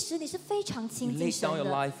经一时你是非常 You 亲 laid 近 down 神 your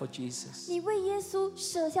的， life for Jesus. 你为耶稣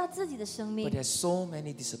舍下自己的生 But 命， there's so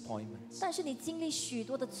many disappointments. 但是你经历许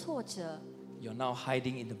多的挫折。 You're now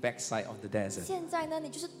hiding in the backside of the desert. 现在呢，你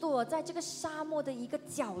就是躲在这个沙漠的一个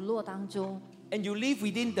角落当中， And you live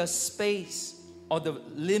within the space or the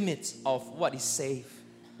limits of what is safe.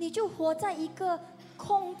 你就活在一个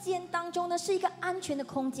空间当中呢，是一个安全的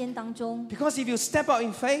空间当中。 Because if you step out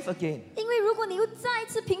in faith again, 因为如果你又再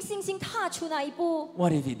次凭信心踏出那一步，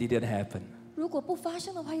 what if it didn't happen? 如果不发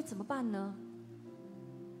生的话，又怎么办呢？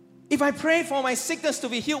 If I pray for my sickness to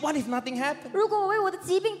be healed, what if nothing happened? 如果我为我的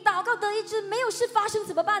疾病祷告得医治，没有事发生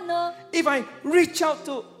怎么办呢？ If I reach out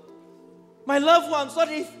to my loved ones, what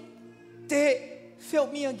if they failed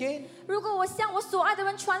me again? 如果我向我所爱的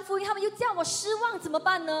人传福音，他们又叫我失望怎么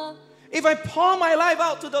办呢？ If I pour my life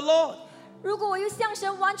out to the Lord, 如果我又向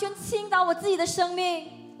神完全倾倒我自己的生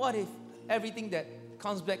命， what if everything that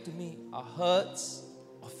comes back to me are hurts,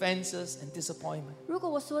 offenses, and disappointment? 如果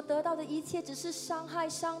我所得到的一切只是伤害、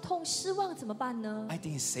伤痛、失望怎么办呢？ I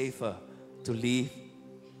think it's safer to live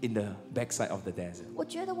in the backside of the desert. 我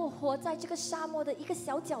觉得我活在这个沙漠的一个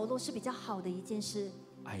小角落是比较好的一件事。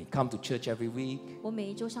 I come to church every week, 我每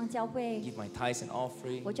一周上教会， give my tithes and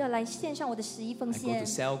offering. 我就要来献上我的11奉 I go 献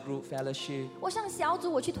to。cell group fellowship 我上小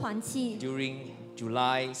组，我去团契。 during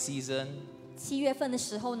July season. 7月份的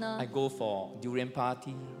时候呢 I，go for durian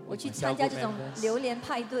party 我 with 去 my 参 cell 加 group 这种 members. 榴莲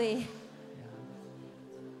派对。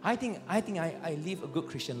 I think I live a good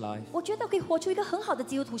Christian life. 我觉得可以活出一个很好的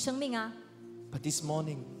基督徒生命啊。 But this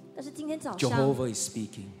morning, 但是今天早上， Jehovah is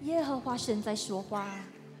speaking. 耶和华神在说话，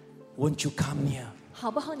 Won't you come near? 好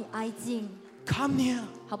不好？你挨近， Come near.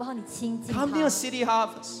 好不好？你亲近 Come near 他。 City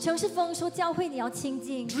Harvest. 城市丰收教会，你要亲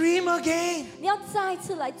近， Dream again. 你要再一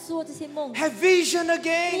次来做这些梦， Have vision 你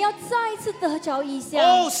again. 要再一次得着意象，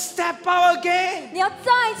 Oh, step out again. 你要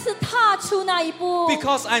再一次踏出那一步。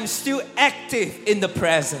 Because I'm still active in the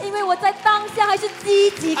present. 因为我在当下还是积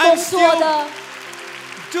极工作的，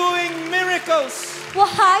 Doing miracles. 我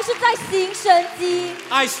还是在行神迹，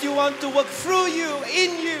 I still want to work through you,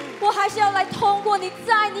 in you. 我还是要来通过你，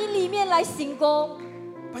在你里面来行工。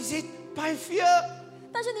 But is it by fear?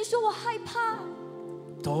 但是你说我害怕，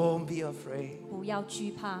 Don't be afraid. 不要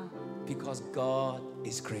惧怕， Because God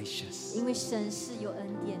is gracious. 因为神是有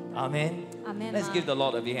恩典的。 Amen. 阿门。 Let's give the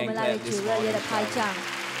Lord a big 我 hand 们来 clap 为 this 主热烈 morning. 的拍掌，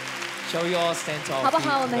 Shall we all stand to our 好不 feet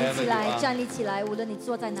好？我们一 wherever 起 you 来 are? 站立起来，无论你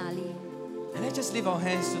坐在哪里。And let's just lift our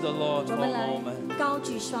hands to the Lord 我 for 们 a 来 moment. 高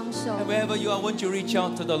举双手。 And wherever you are, won't you reach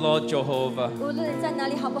out to the Lord Jehovah? 无论你在哪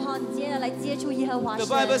里，好不好？你今天来接触耶和华 The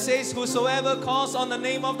Bible 神。 says, whosoever calls on the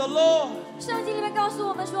name of the Lord, 圣经里面告诉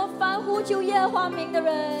我们说，凡呼求耶和华名的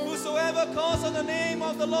人， whosoever calls on the name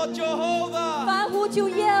of the Lord Jehovah, 凡呼求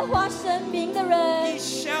耶和华神名的 he 人，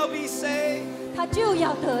 shall be saved, 他就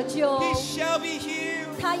要得救， he shall be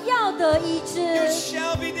healed, 他要得医 you 治，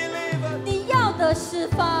 shall be delivered. 你要得释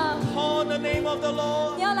放。 Call on the name of the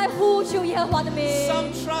Lord. 你要来呼求耶和华的名。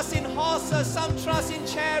 Some trust in horses, some trust in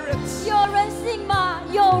chariots. 有人信马，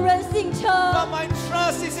有人信车， But my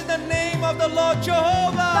trust is in the name of the Lord 但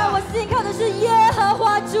Jehovah. 我信靠的是耶和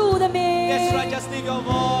华主的名。 That's right, just lift your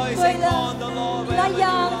voice 对 and 的 call on the Lord. 你来 wherever you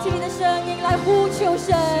扬 are. 起你的声音，来呼求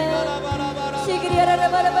神。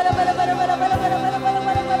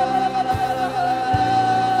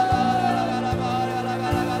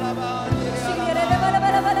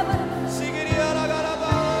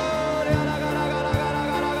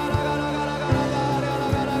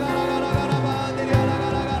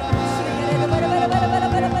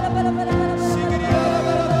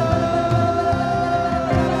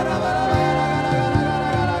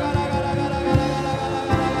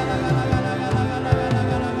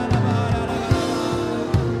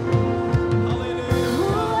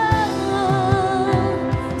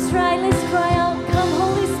 Right, let's cry out, come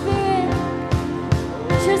Holy Spirit.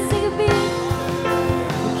 Just sing a beat.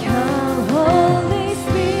 Come Holy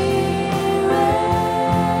Spirit.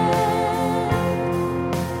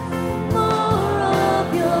 More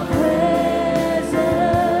of your presence.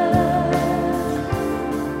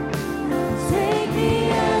 Take me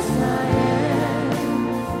as I am.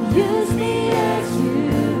 Use me as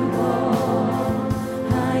you want.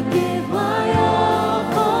 I give my all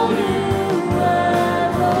for you.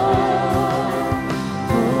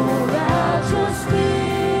 Pour out your spirit.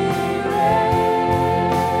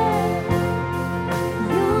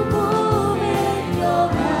 You move in your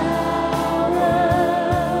power.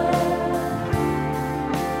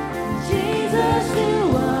 Jesus, you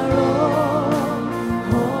are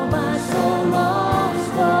all my soul longs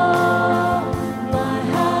for. My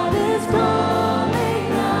heart is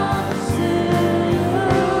calling out to you.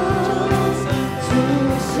 主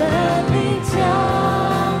生命降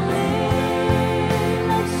临，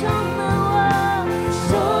来充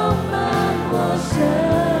满我生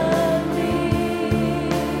命，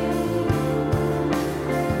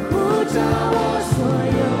呼召我所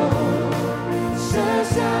有，剩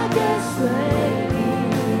下跟随你，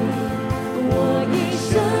我一生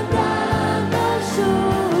单单属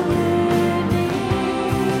于你，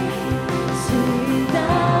祈祷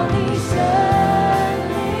你生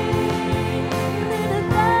命，你的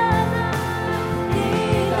大能，你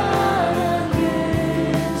大能运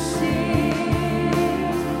行。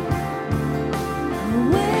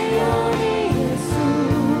唯有你耶稣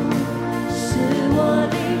是我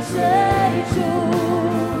的追逐，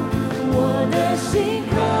我的心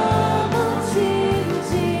渴慕亲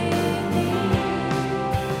近你，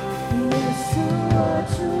耶稣我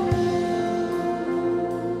主。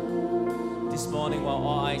 This morning, while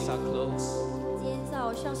all eyes are closed, 今天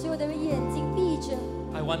早上，所有的人眼睛闭着，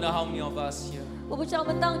 I wonder how many of us here. 我不知道我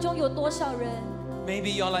们当中有多少人，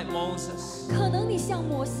 Maybe you're like Moses, 可能你像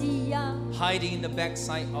摩西一样， hiding in the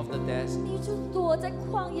backside of the desert, 你就躲在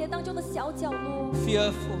旷野当中的小角落，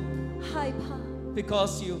 fearful 害怕，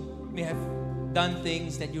 because you may have done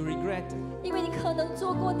things that you regret. 因为你可能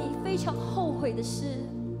做过你非常后悔的事，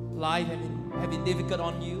 Life have been difficult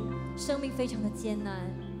on you. 生命非常的艰难，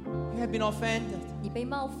 You have been offended, 你被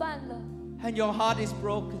冒犯了， and your heart is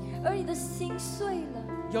broken. 而你的心碎了，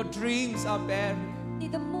 Your dreams are buried, 你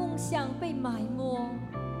的梦想被埋没，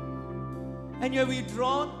 and you're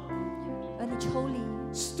withdrawn, 而你抽离，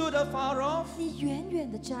 stood afar off, 你远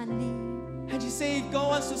远的站立。 and you say, if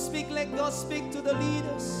God wants to speak, let God speak to the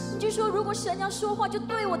leaders. 你就说，如果神要说话，就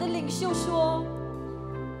对我的领袖说。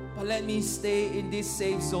 But let me stay in this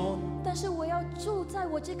safe zone. 但是我要住在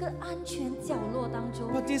我这个安全角落当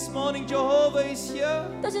中。 But this morning, Jehovah is here.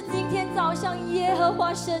 但是今天早上，耶和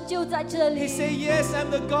华神就在这 He 里。 said, yes, I'm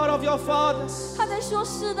the God of your fathers. 他在说：“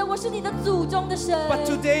是的，我是你的祖宗的神。 But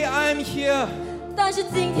today I am here. 但是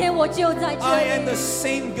今天我就在这 I am 里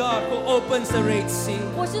the。same God who opens the Red Sea.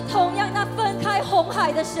 我是同样那分开红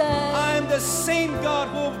海的神。 I am the same God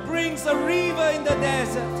who brings a river in the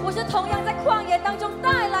desert. 我是同样在旷野当中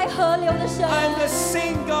带来河流的神。 I am the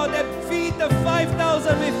same God that feed the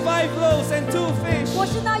 5,000 with 5 loaves and 2 fish. 我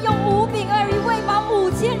是那用5饼2鱼喂饱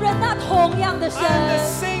5000人那同样的神。 I am the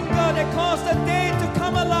same God that caused the dead to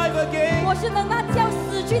come alive again. 我是能那叫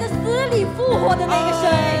死去的死里复活的那个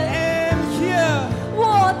神。 I am here.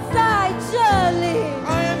 我在这这里，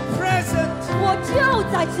 I am present. 我就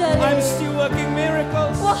在这 I'm 里， still working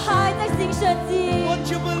miracles. 我还在行神迹， Won't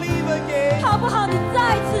you believe again? 好不好？你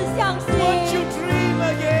再次相信， Won't you dream 你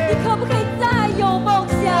again? 可不可以再有梦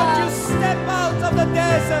Won't 想 you？ step out of the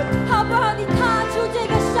desert? 好不好？你踏出这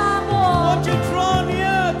个沙漠， Won't you draw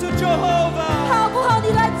near to Jehovah? 好不好？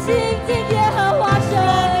你来亲近耶和华 Draw 神，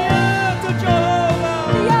 near to 你 Jehovah.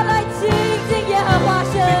 要来亲近耶和华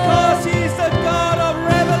神， Because He is the God of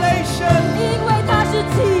revelation. 因为他是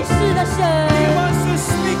启示的 He 神， wants to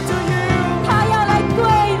speak to you. 他要来对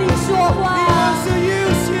你说 He 话， wants to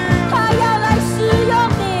use you. 他要来使用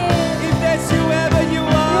你。 If that's whoever you 如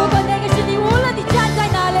are, 果那个是你，无论你站在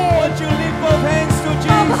哪里， won't you lift both hands to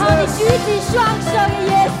好不好？你 Jesus? 举起双手给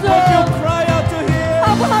耶 Won't you 稣， cry out to Him?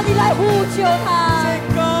 好不好？你来呼求他。 Say,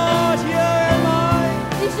 God, here am I.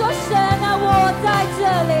 你说神啊，我在这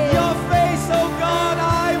里， Your face, oh God, I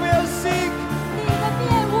will seek. 你的面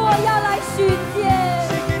我要来寻见。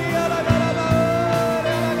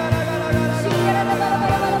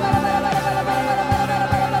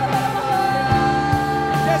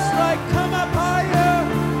 That's right, come up higher.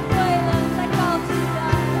 对了，再靠近他，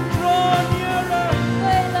 Draw nearer. 对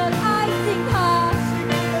了，爱近他。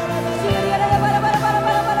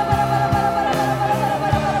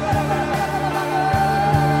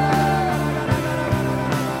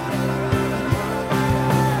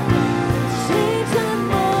清晨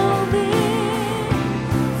梦里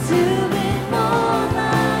to be more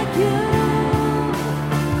like you.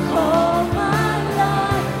 All my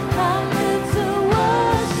life I live to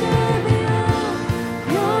worship you.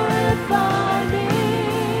 Purify me,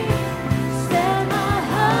 set my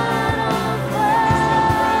heart on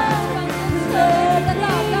fire. Let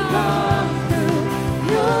me come through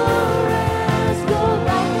your eyes, go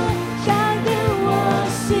back 看给我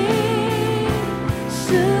心，使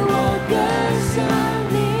我更像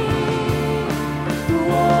你。我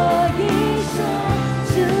一生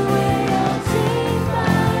只为要敬拜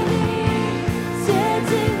你，接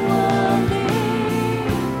近我灵，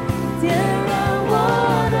点燃我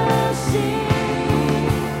的心，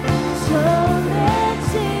就炼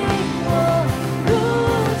净我如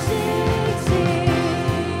精金。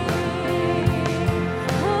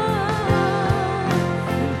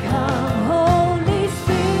Come, Holy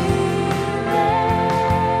Spirit,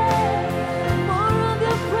 more of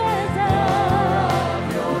your presence,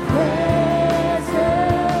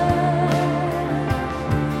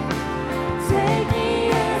 Take me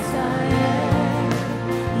as I am,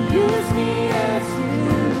 use me as you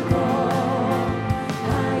call.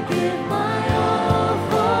 I give my all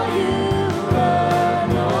for you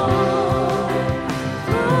alone.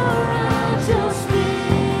 Pour out your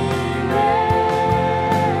spirit,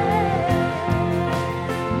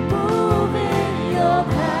 move in your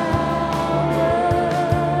power.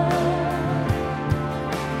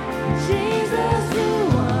 Jesus, you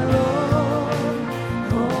are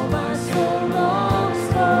all my soul longs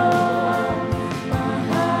for. My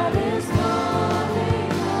heart is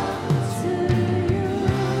calling out to you,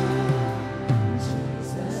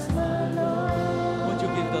 Jesus, my Lord. Won't you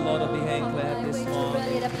give the Lord a big hand clap 为 this 主热 morning?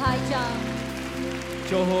 烈的拍掌，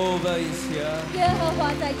 Jehovah is here. 耶和华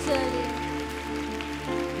在这里。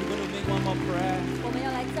 We're going to make one more prayer. 我们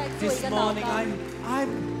要来再做一 This 个祷 morning, 告。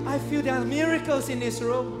 I feel there are miracles in this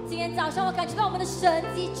room. 今天早上我感觉到我们的神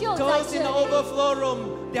迹就在 Those 这 in the 里。 overflow room,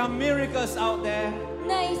 there are miracles out there.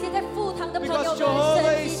 那一些在副堂的朋友 Because 们， Jehovah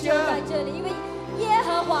神 is 迹就在这里，因为耶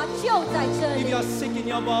和华就在这 If 里 you。are sick in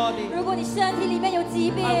your body, 如果你身体里面有疾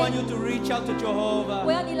病， I want you to reach out to 我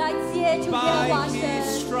Jehovah. 要你来接触耶和 By 华 His 神，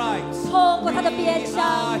 stripes, 通过他的 we 鞭伤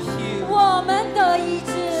are，healed. 我们得医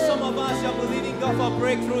治。 Some of us are believing God for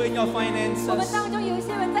breakthrough in your 我们 finances. 当中有一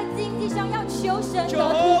些人在经济上要求神得突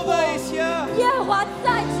Jehovah 破， is here. 耶和华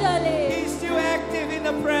在这里， He's still active in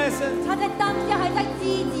the present. 他在当下还在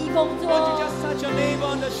积极工 Won't you 作。 just touch your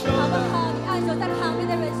neighbor on the 好不 shoulder? 好？你按手在旁边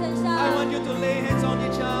的人身上， I want you to lay hands on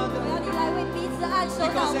each 我 other. 要你来为彼此按手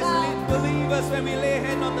Because 祷告。 as believers, when we lay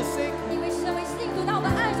hands on the sick, 因为身为信徒，当我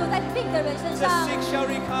们按手在病的人身 the 上， sick shall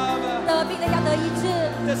recover. 得病的要得医治，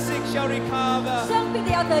 The sick shall recover. 生病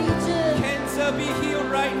的要得医治， Cancer be healed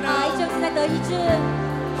right 癌 now. 症现在得医治，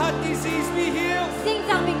 Heart disease be healed. 心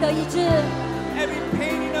脏病得医治， Every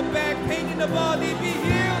pain in the back, pain in the body be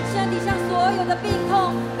healed. 身体上所有的病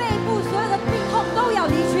痛，背部所有的病痛都要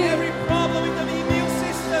离去， Every problem with the immune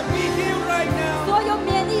system be healed right now. 所有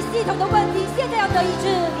免疫系统的问题现在要得医治，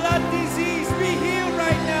 Blood disease be healed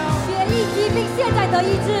right now. 血液疾病现在得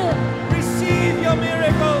医治， Receive your 你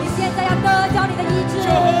miracles. 现在要得着你的医治。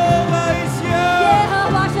 Jehovah is 耶 here. 和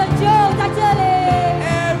华神就在这里，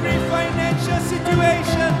 Every financial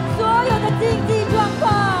situation, 所有的经济状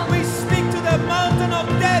况， we speak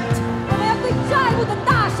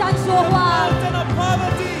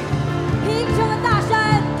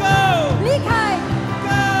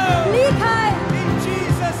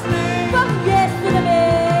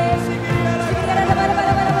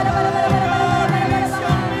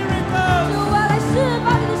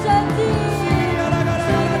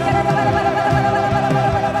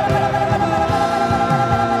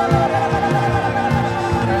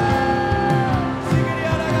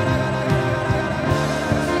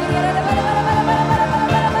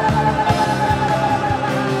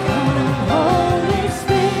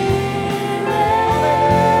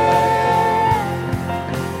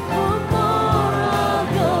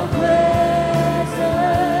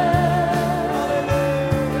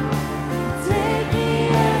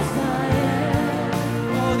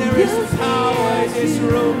There is power in this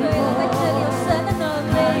room. 对了，在这里有神的能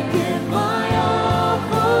力。 give my all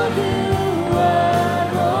for you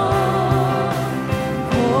alone.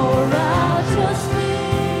 Pour out your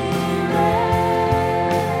spirit,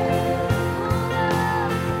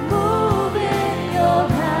 move in your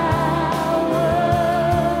power.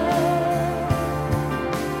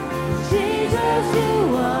 Jesus,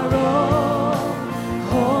 you are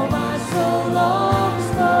all my soul longs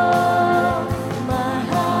for. My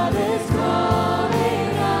heart is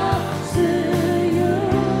calling out to you,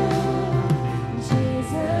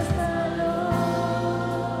 Jesus my Lord.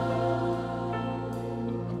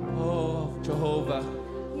 Oh, Jehovah,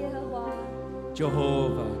 耶和华，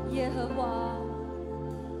 Jehovah, 耶和华，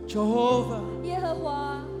 Jehovah, 耶和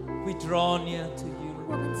华， we draw near to you.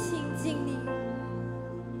 我们亲近你，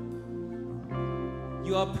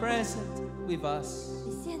 You are present with us.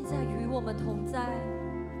 你现在与我们同在，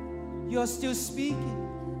 You are still speaking.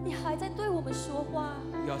 你还在对我们说话，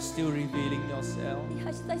 You are still revealing yourself. 你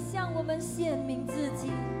还是在向我们显明自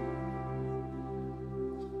己。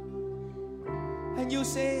 And you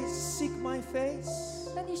say, seek my face.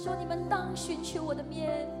 那你说你们当寻求我的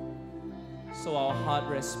面， So our heart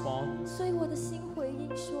responds. 所以我的心回应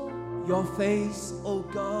说： Your face, O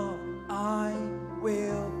God, I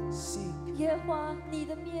will seek. 耶和华，你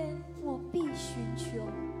的面我必寻求。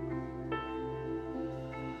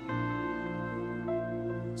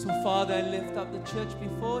 So Father, I lift up the church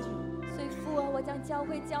before you. 所以父啊，我将教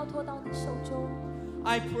会交托到你手中。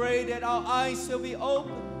 I pray that our eyes will be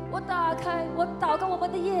open, 我祷告，我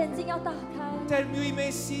们的眼睛要打开， that we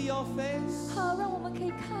may see your face. 好让我们可以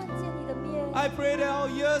看见你的面。 I pray that our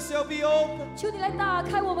ears will be open, 求你来打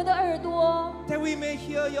开我们的耳朵， that we may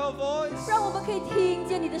hear your voice. 让我们可以听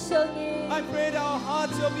见你的声音。 I pray that our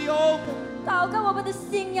hearts will be open, 祷告，我们的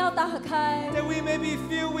心要打开， that we may be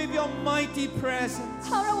filled with your mighty presence.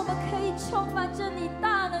 好让我们可以充满着你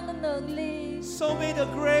大能的能力。 So may the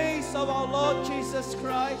grace of our Lord Jesus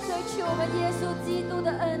Christ, 追求我们耶稣基督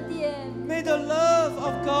的恩典， may the love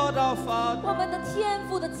of God our Father, 我们的天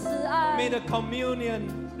父的慈爱 may，the communion,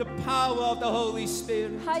 the power of the Holy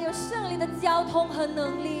Spirit 还有圣灵的交通和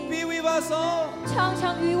能力， be with us all 常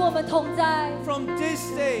常与我们同在， from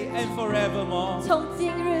this day and forevermore. 从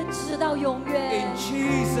今日直到永远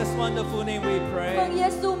In。Jesus' wonderful name we 奉 pray. 耶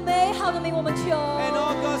稣美好的名，我们求。 And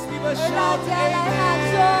all God's people 而大 shout 家来喊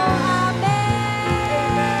说 Amen. 阿门。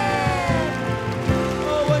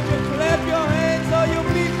 Oh, won't you clap your hands, all you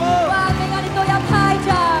people, 哇，每个你都要拍掌，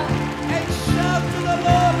 and shout to the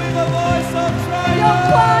Lord with a voice of 用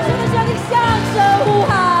夸 triumph. 张的声音向神呼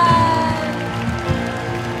喊。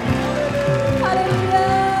哈利路亚！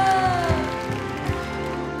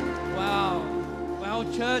 Wow. Well,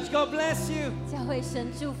 church, God bless you. 教会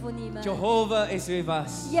神祝福你们。 Jehovah is with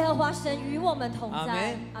us. 耶和华神与我们同在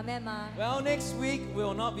Amen。阿门吗？ Well, next week we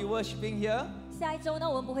will not be worshiping here. 下一周呢，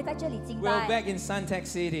我们不会在这里敬 We're 拜， back in Suntec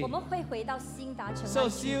City. 我们会回到新达城 So 来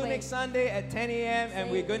see 聚 you 会。 next Sunday at 10 a.m. and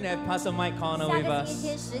we're going to have Pastor Mike Connor 下 with 个星期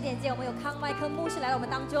us. 天10点见，我们有康麦克牧师来到我们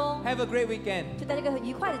当中。 Have a great weekend. 就在这个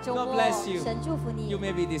愉快的周 God 末， bless you. 神祝福你， You 你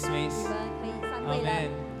may be dismissed. 们可以散会了。 Amen.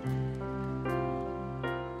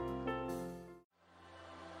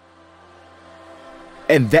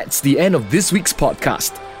 And that's the end of this week's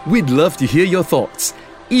podcast. We'd love to hear your thoughts.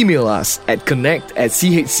 Email us at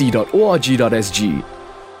connect@chc.org.sg